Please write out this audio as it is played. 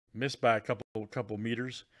Missed by a couple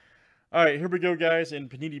meters. All right, here we go, guys. In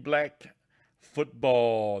Panini Black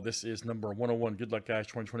Football, this is number 101. Good luck, guys.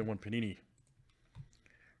 2021 Panini.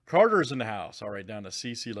 Carter's in the house. All right, down to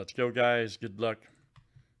CC. Let's go, guys. Good luck.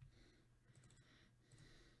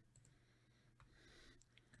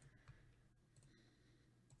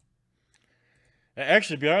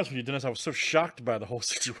 Actually, to be honest with you, Dennis, I was so shocked by the whole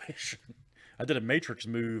situation. I did a matrix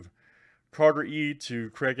move. Carter E to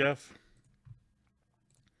Craig F.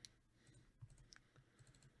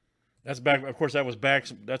 That's back. Of course, that was back.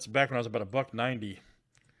 That's back when I was about $1.90.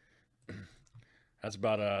 That's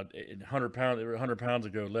about 100 pounds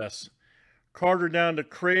ago, less. Carter down to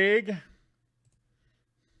Craig.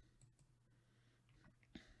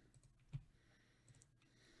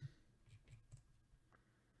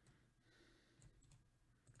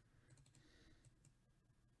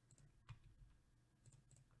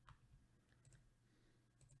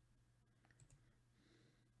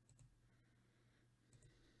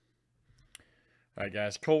 All right,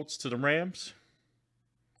 guys. Colts to the Rams.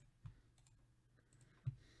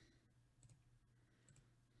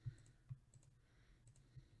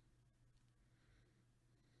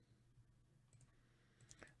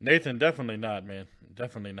 Nathan, definitely not, man.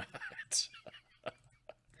 Definitely not.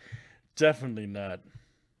 Definitely not.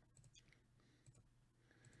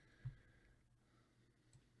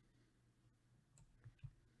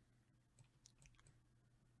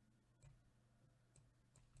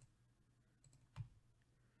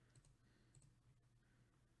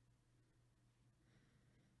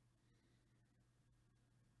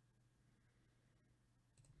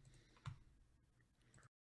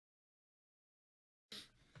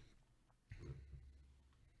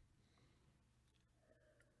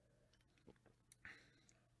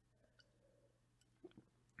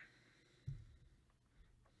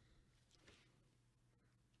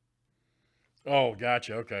 Oh,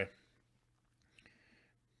 gotcha. Okay.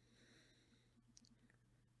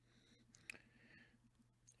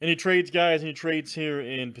 Any trades, guys? Any trades here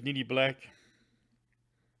in Panini Black?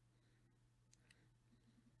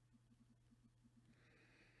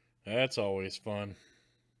 That's always fun.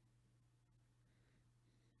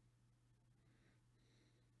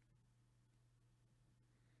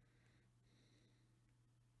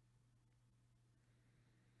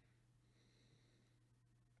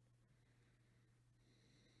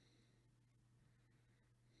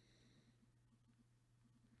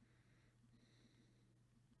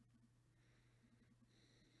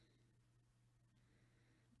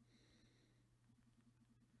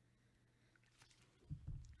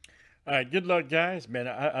 All right, good luck, guys. Man,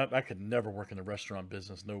 I could never work in the restaurant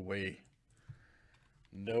business. No way.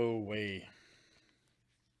 No way.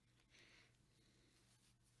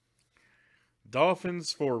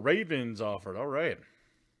 Dolphins for Ravens offered. All right.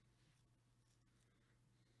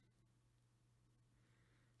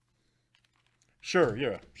 Sure,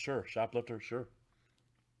 yeah, sure. Shoplifter, sure.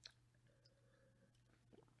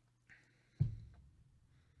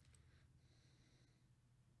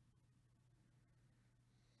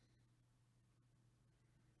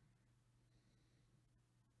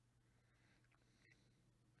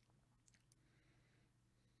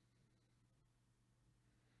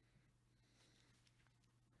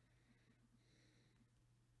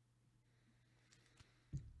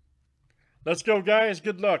 Let's go, guys.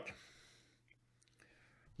 Good luck.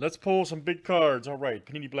 Let's pull some big cards. All right,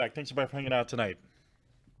 Panini Black. Thanks everybody for hanging out tonight.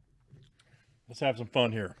 Let's have some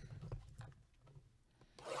fun here.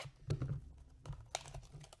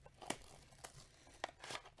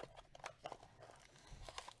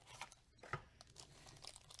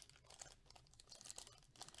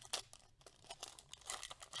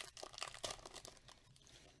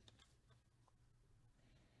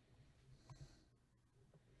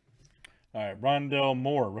 All right, Rondell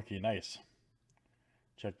Moore, rookie. Nice.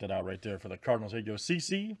 Check that out right there for the Cardinals. Here you go,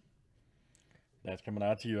 CC. That's coming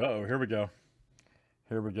out to you. Uh-oh, here we go.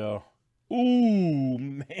 Here we go. Ooh,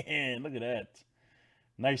 man, look at that.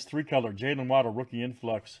 Nice three-color Jalen Waddle rookie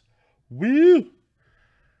influx. Woo!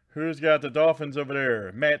 Who's got the Dolphins over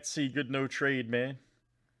there? Matt C. Good no trade, man.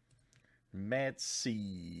 Matt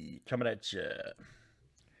C. Coming at you.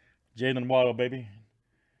 Jalen Waddle, baby.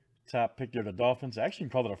 Top pick there, the Dolphins. Actually, you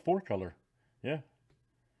can call it a four-color. Yeah.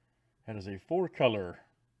 That is a four-color.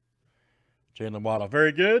 Jalen Waddle.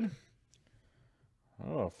 Very good.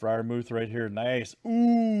 Oh, Fryermuth right here. Nice.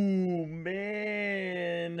 Ooh,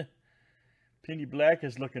 man. Penny Black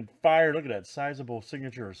is looking fire. Look at that. Sizable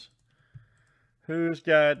signatures. Who's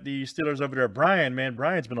got the Steelers over there? Brian, man.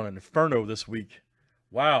 Brian's been on an inferno this week.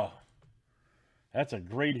 Wow. That's a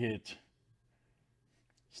great hit.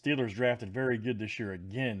 Steelers drafted very good this year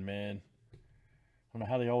again, man. I don't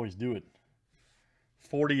know how they always do it.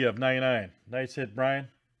 40 of 99. Nice hit, Brian.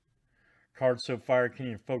 Card so fire, can't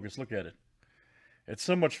even focus. Look at it. It's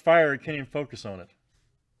so much fire, you can't even focus on it.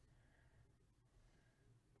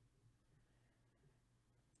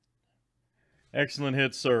 Excellent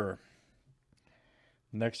hit, sir.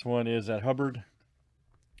 Next one is at Hubbard.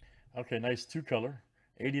 Okay, nice two-color.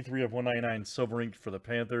 83 of 199 silver ink for the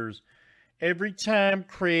Panthers. Every time,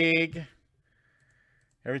 Craig.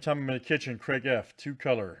 Every time I'm in the kitchen, Craig F.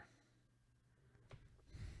 Two-color.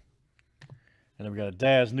 And then we got a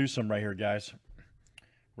Daz Newsome right here, guys.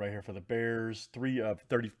 Right here for the Bears. 3 of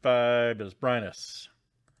 35 is Brynus.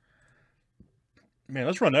 Man,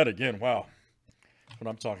 let's run that again. Wow. That's what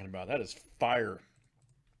I'm talking about. That is fire.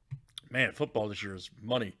 Man, football this year is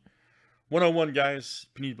money. 101, guys.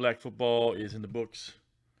 Panini Black Football is in the books.